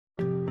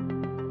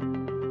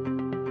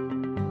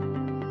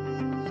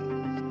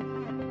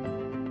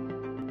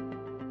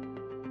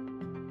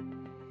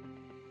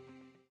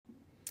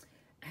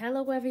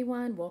Hello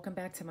everyone, welcome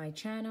back to my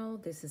channel.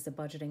 This is the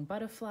Budgeting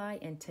Butterfly,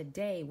 and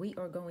today we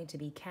are going to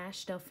be cash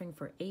stuffing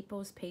for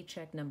April's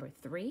paycheck number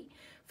 3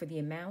 for the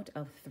amount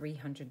of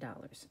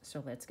 $300.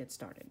 So let's get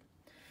started.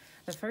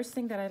 The first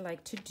thing that I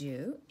like to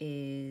do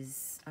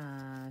is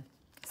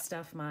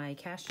stuff my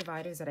cash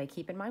dividers that I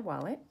keep in my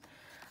wallet.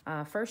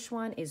 First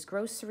one is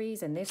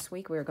groceries, and this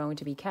week we're going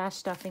to be cash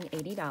stuffing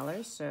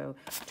 $80. So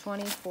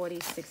 20,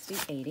 40, 60,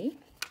 80.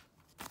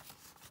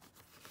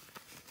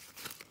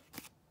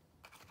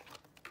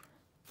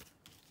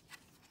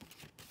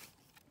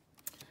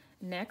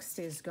 Next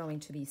is going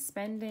to be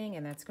spending,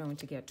 and that's going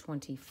to get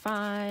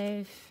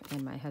 25,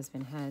 and my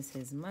husband has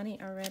his money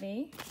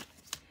already.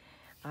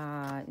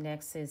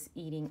 Next is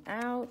eating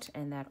out,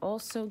 and that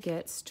also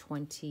gets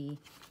 25.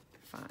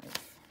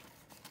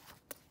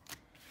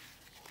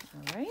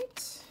 All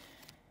right,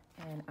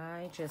 and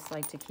I just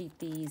like to keep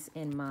these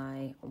in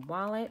my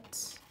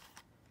wallet.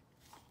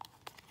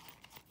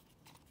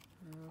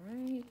 All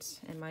right,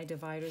 and my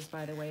dividers,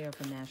 by the way, are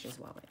from Nash's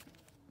wallet.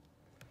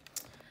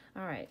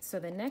 All right, so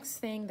the next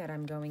thing that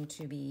I'm going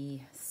to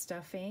be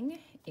stuffing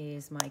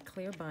is my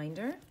clear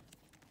binder.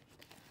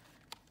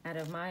 Out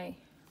of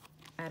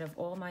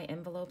all my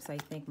envelopes, I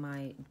think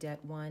my debt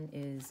one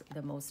is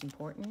the most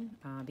important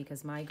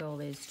because my goal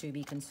is to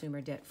be consumer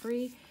debt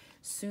free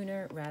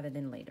sooner rather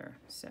than later.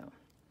 So,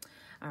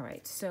 all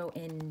right, so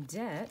in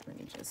debt, let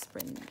me just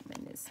bring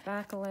this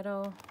back a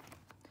little.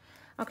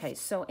 Okay,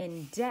 so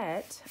in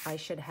debt, I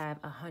should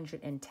have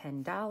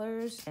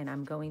 $110, and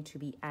I'm going to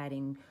be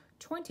adding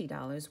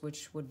 $20,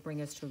 which would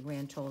bring us to a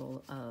grand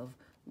total of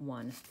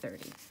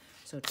 $130.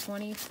 So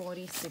 20,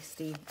 40,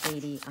 60,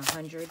 80,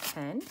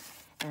 110.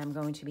 And I'm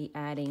going to be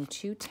adding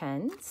 2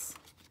 10s.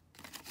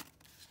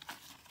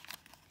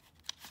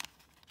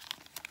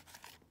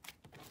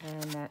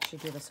 And that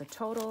should give us a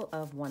total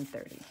of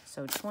 130.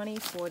 So 20,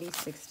 40,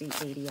 60,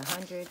 80,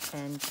 100,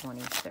 10, 20,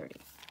 30.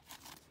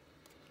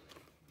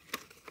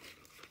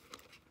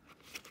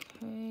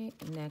 Okay,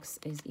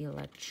 next is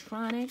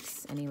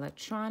electronics, and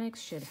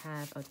electronics should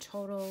have a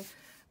total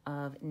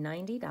of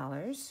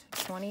 $90,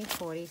 20,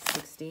 40,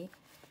 60,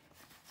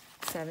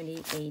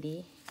 70,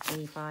 80,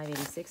 85,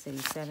 86,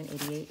 87,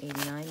 88,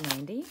 89,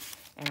 90,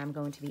 and I'm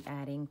going to be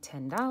adding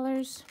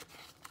 $10,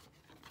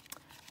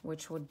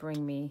 which would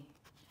bring me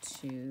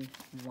to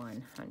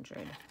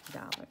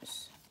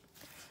 $100.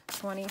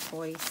 20,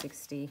 40,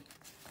 60,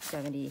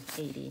 70,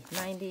 80,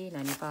 90,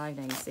 95,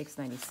 96,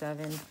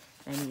 97,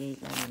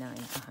 98, 99,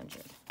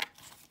 100.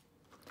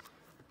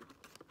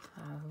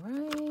 All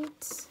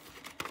right.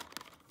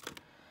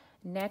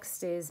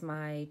 Next is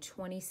my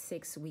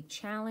 26-week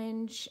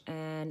challenge,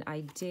 and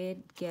I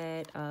did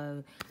get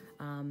a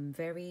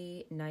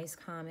very nice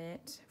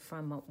comment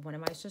from one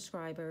of my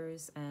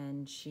subscribers,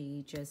 and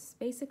she just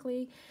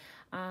basically,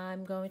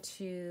 I'm going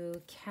to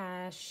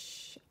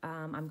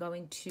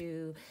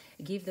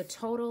give the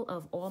total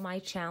of all my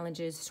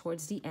challenges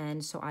towards the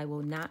end, so I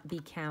will not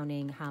be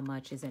counting how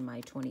much is in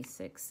my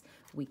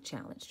 26-week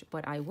challenge.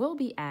 But I will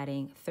be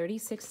adding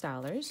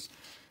 $36,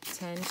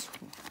 10,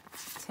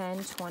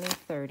 20,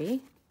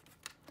 30,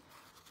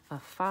 a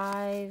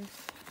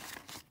 5,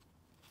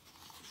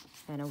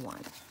 and a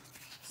 1.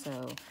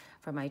 So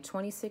for my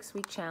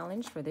 26-week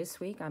challenge for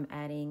this week, I'm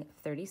adding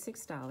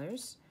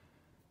 $36.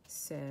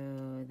 So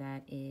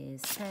that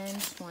is 10,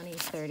 20,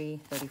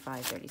 30,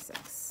 35,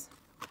 36.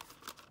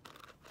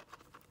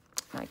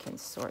 I can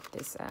sort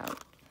this out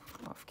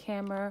off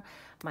camera.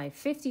 My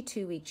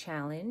 52-week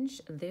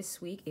challenge this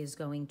week is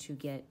going to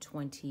get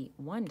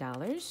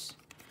 $21.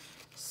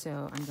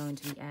 So I'm going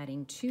to be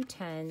adding 2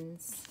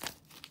 10s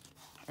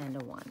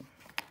and a 1.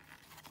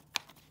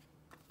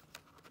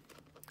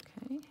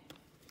 Okay.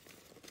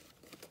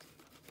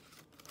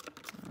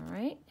 All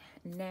right.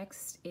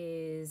 Next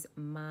is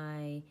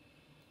my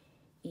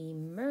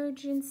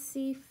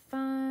emergency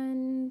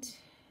fund,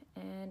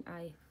 and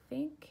I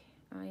think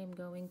I am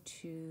going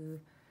to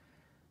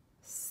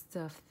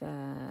stuff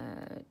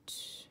that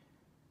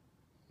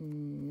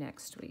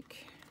next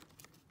week.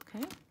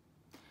 Okay.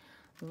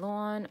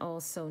 Lawn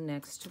also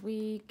next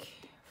week.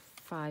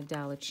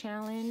 $5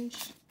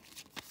 challenge.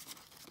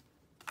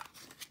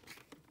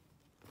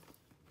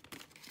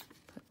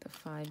 Put the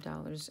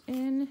 $5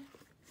 in,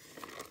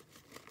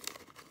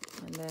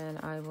 and then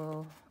I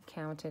will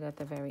count it at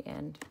the very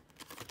end.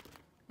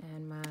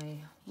 And my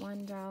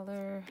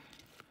 $1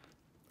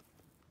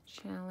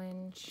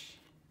 challenge,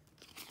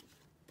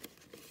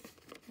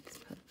 let's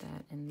put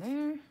that in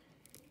there.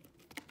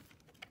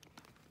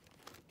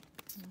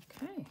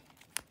 Okay,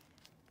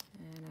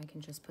 and I can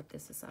just put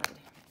this aside.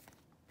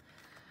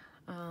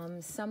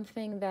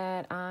 Something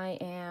that I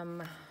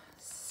am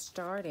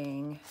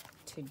starting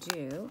to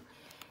do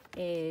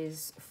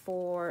is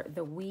for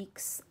the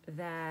weeks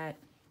that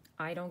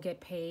I don't get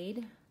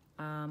paid,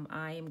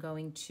 I am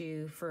going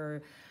to,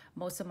 for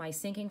most of my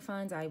sinking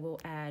funds, I will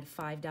add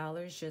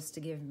 $5 just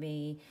to give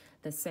me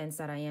the sense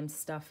that I am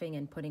stuffing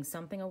and putting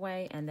something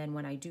away. And then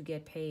when I do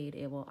get paid,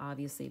 it will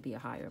obviously be a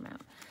higher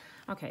amount.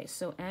 Okay,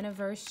 so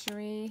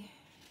anniversary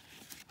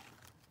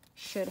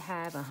should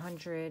have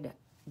 $100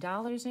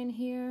 dollars in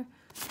here.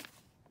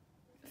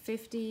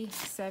 50,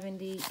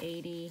 70,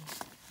 80,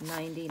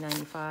 90,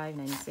 95,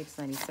 96,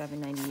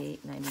 97,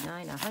 98,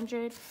 99,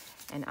 100,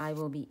 and I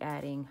will be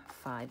adding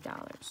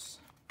 $5.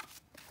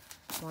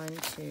 1, 2,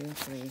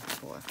 3,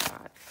 4,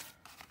 5,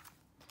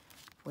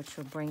 which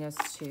will bring us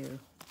to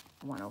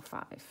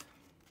 105.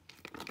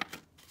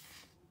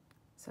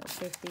 So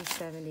 50,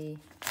 70,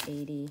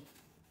 80,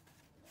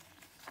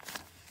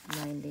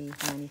 90,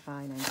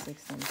 95,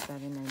 96,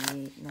 97,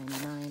 98,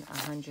 99,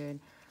 100,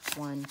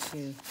 1,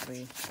 2,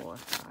 3, 4,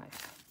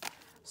 5.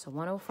 So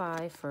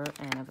 105 for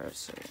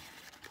anniversary.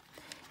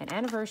 And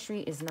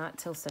anniversary is not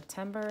till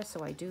September,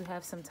 so I do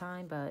have some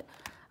time, but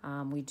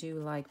we do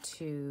like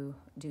to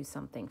do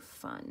something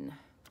fun.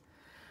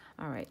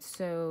 All right,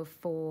 so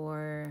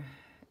for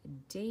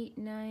date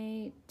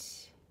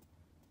night,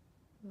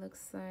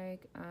 looks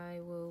like I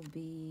will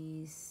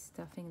be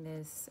stuffing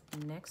this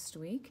next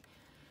week.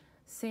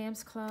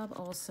 Sam's Club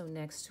also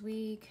next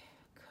week.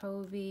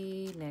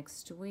 Kobe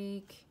next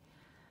week.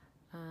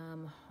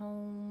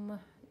 Home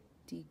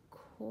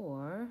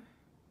decor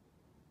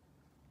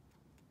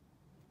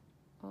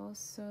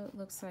also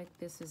looks like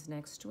this is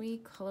next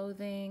week.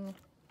 Clothing,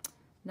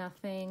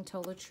 nothing.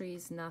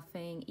 Toiletries,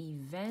 nothing.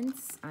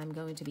 Events, I'm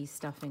going to be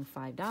stuffing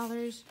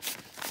 $5.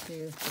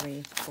 2,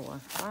 3, 4,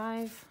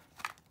 5.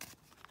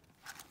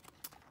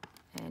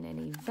 And in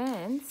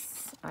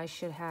events, I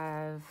should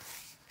have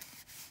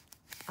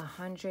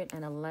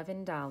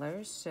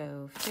 $111.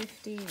 So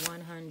 50,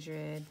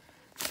 100,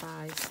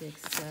 5,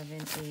 6,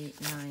 7,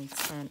 8, 9,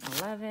 10,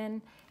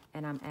 11.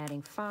 And I'm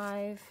adding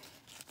 5.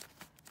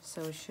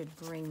 So it should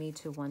bring me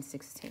to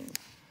 116.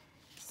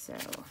 So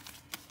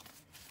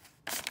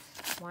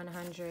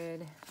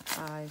 100,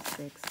 5,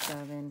 6,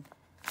 7,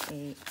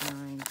 8,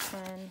 9,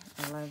 10,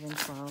 11,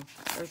 12,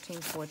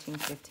 13, 14,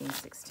 15,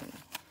 16.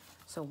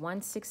 So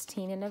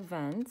 116 in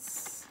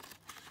events.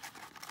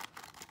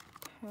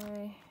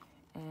 Okay.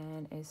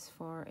 And as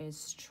far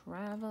as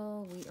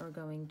travel, we are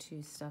going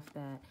to stuff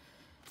that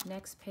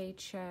next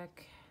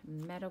paycheck,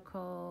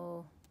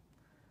 medical.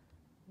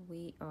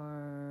 We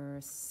are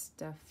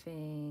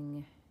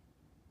stuffing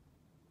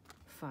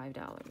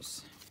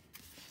 $5.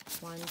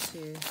 1,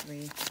 2,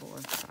 3, 4,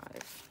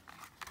 5.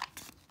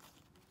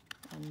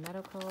 And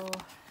medical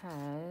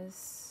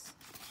has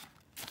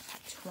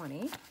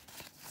 20.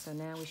 So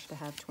now we should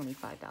have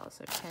 $25.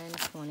 So 10,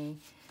 20,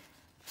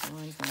 1,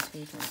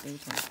 22, 23,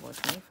 24,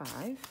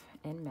 25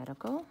 in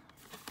medical.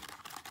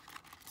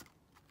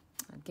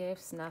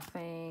 Gifts,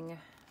 nothing.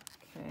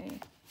 Okay.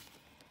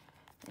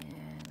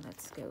 And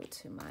let's go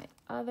to my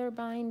other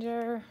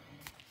binder.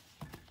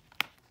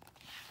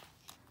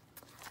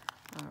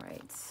 All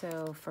right,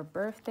 so for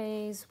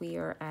birthdays, we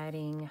are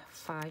adding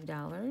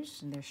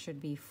 $5, and there should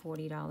be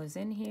 $40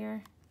 in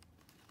here.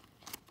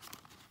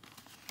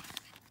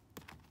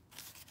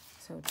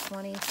 So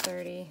 20,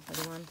 30,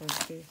 31,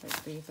 32,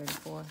 33,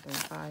 34,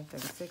 35,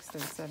 36,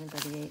 37,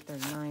 38,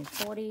 39,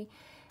 40,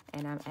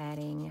 and I'm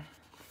adding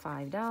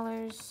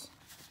 $5,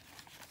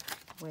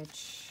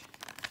 which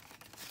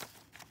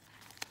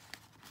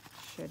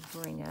should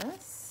bring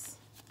us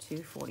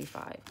to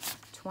 45.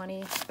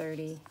 20,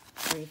 30,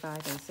 35,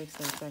 36,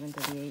 37,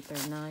 38,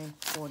 39,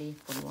 40,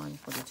 41,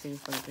 42,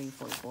 43,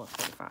 44,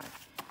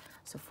 45.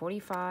 So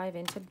 45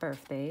 into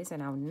birthdays,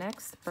 and our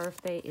next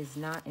birthday is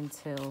not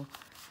until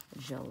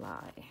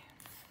July.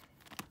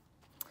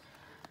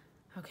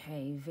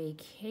 Okay,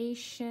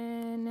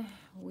 vacation,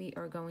 we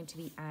are going to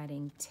be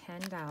adding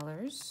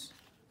 $10.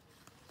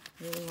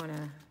 Really want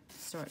to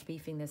start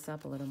beefing this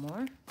up a little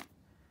more.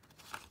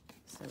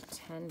 So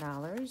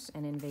 $10,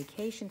 and in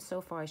vacation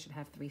so far I should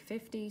have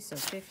 $350. So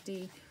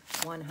 50,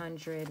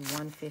 100,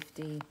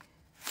 150,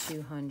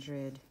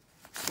 200,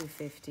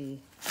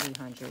 250,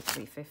 300,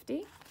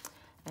 350,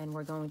 and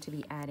we're going to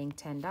be adding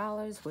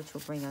 $10, which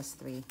will bring us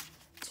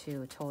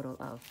to a total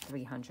of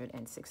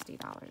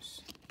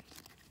 $360.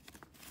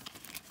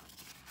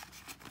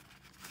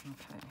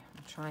 Okay,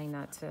 I'm trying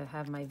not to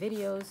have my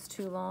videos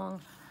too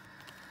long.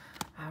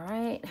 All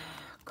right,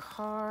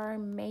 car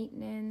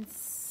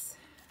maintenance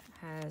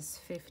has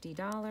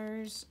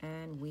 $50,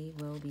 and we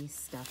will be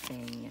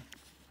stuffing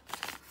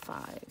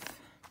 5.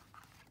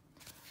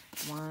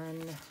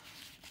 1,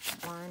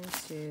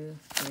 2,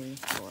 3,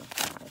 4,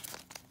 5.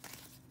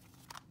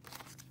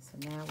 So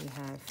now we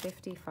have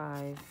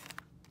 $55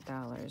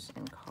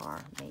 in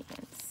car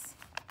maintenance.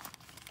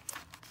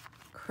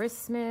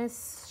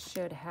 Christmas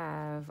should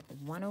have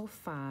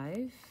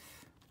 105.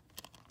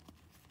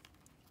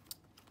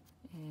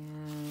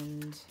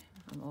 And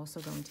I'm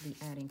also going to be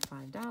adding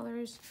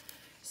 $5.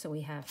 So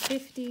we have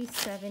 50,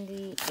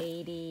 70,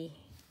 80,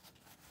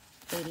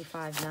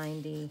 85,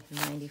 90,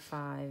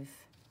 95,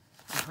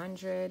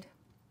 100.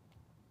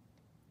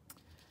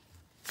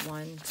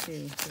 1,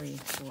 2, 3,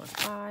 4,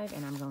 5.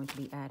 And I'm going to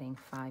be adding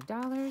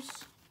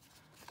 $5.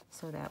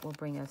 So that will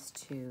bring us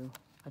to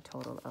a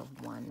total of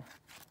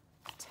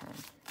 110.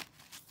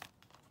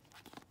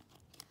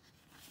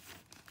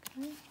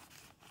 Okay.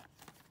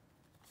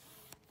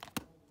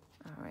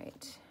 All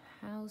right.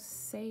 House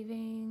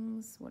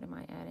savings. What am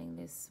I adding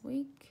this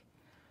week?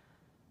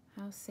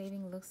 house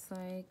saving looks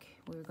like.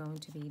 We're going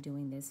to be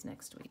doing this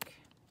next week.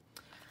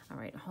 All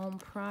right, home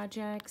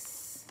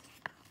projects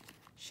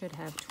should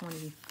have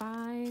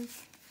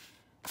 25,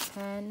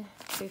 10,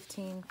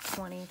 15,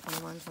 20,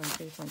 21,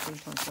 23, 23,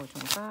 24,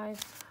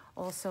 25.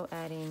 Also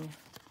adding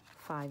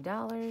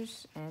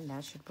 $5, and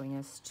that should bring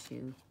us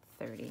to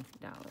 $30.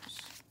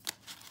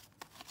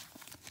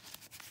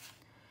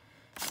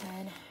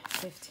 10,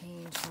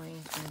 15, 20,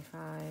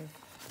 25,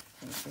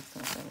 26,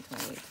 27,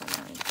 28,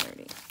 29,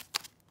 30.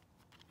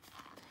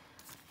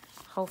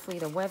 Hopefully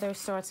the weather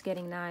starts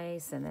getting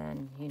nice, and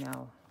then, you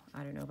know,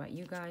 I don't know about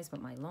you guys,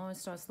 but my lawn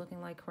starts looking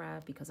like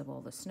crap because of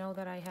all the snow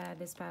that I had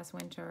this past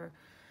winter.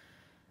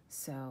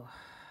 So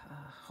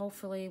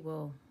hopefully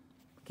we'll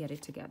get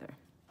it together.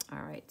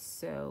 All right,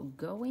 so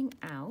going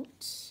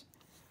out,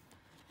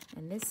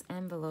 and this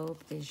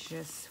envelope is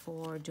just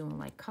for doing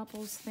like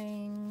couples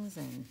things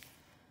and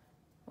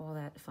all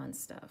that fun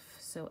stuff.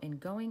 So in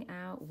going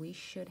out, we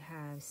should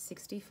have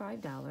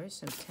 $65.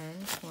 So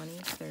 10, 20,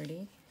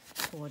 30,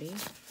 40,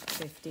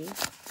 50,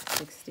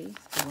 60,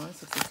 61,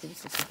 62,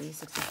 63,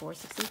 64,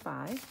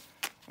 65.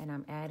 And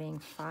I'm adding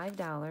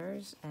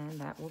 $5, and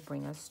that will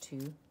bring us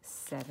to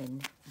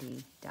 $70.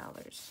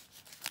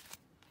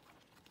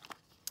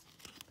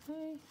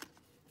 Okay.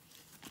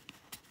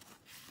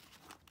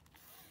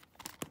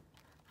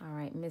 All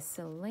right,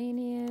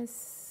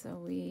 miscellaneous. Are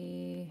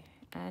we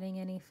adding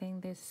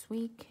anything this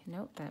week?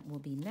 Nope, that will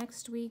be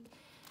next week.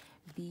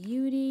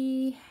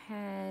 Beauty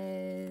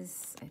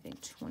has, I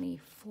think,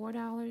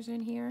 $24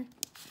 in here.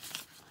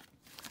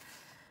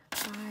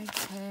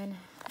 5, 10,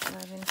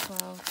 11,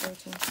 12,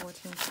 13,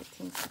 14,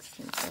 15,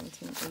 16,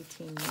 17,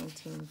 18,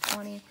 19,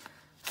 20,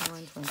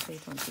 21, 22,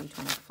 23,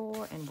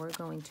 24, and we're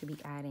going to be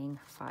adding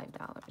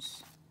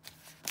 $5.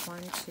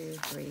 1, 2,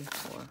 3,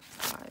 4,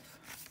 5.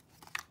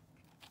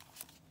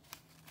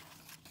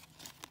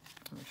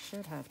 We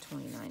should have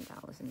 $29.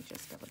 Let me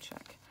just double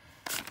check.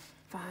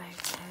 5,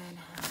 10,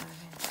 11,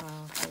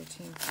 12,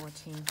 13,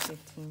 14,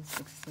 15,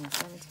 16,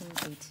 17,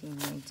 18,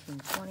 19,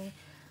 20,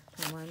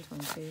 21,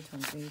 22,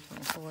 23,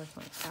 24,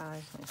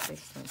 25,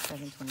 26,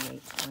 27,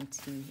 28,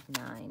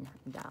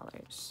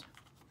 $29.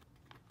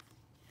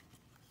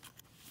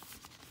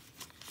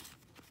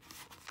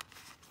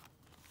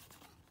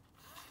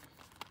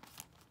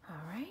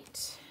 All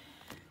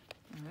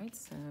right,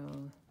 so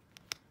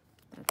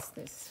that's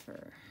this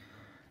for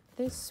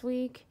this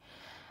week.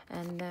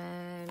 And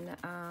then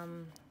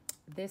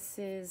this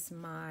is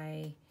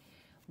my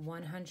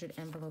 100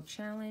 envelope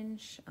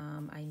challenge.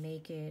 I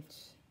make it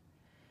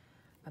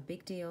a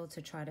big deal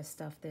to try to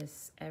stuff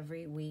this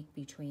every week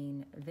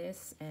between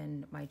this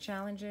and my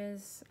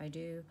challenges. I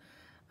do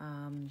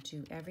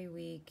every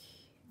week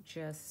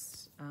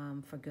just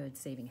for good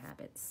saving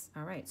habits.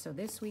 All right, so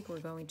this week we're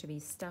going to be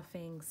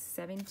stuffing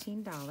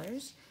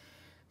 $17.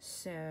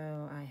 So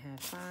I have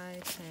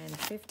 5, 10,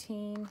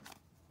 15,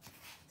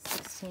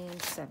 16,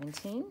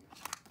 17.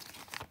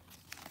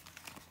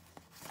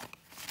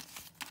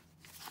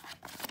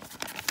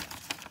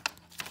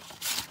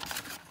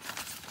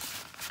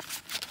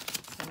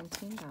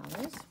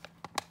 $17.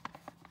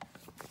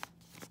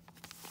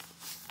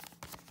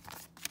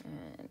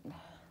 And let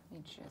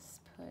me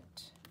just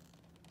put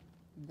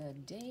the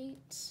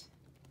date.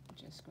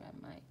 Just grab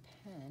my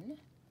pen.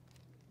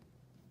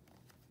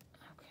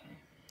 Okay.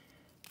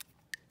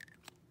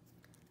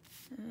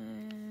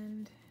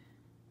 And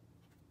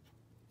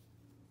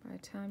by the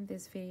time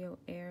this video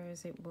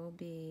airs, it will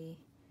be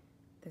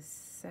the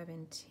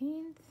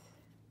 17th,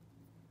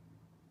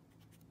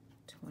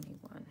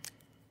 21.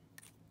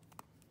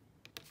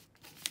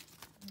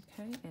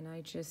 Okay, and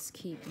I just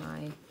keep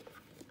my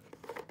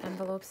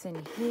envelopes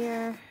in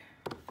here.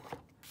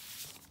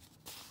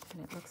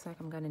 And it looks like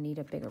I'm gonna need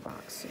a bigger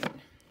box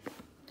soon.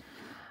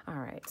 All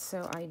right,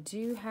 so I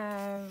do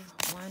have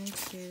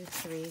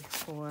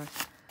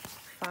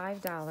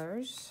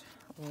 $5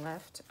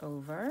 left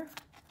over.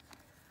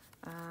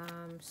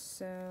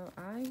 So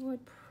I would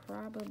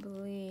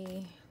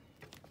probably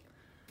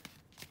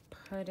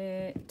put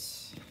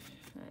it,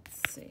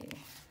 let's see.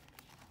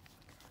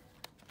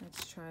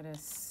 Let's try to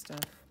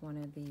stuff one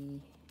of the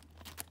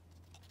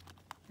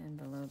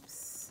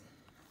envelopes.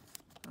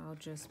 I'll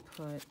just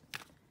put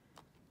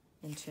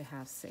into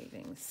house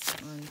savings.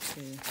 1, 2,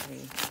 3,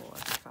 4,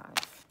 5.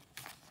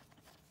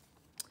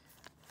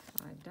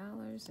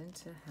 $5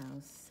 into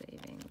house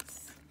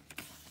savings.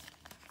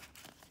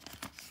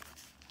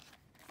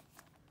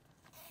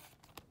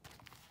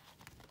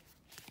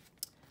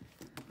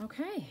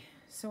 Okay,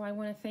 so I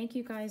want to thank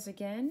you guys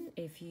again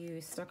if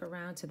you stuck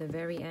around to the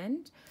very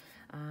end.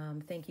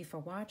 Thank you for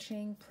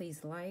watching.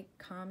 Please like,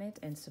 comment,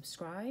 and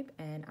subscribe,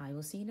 and I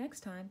will see you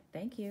next time.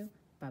 Thank you.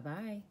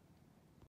 Bye-bye.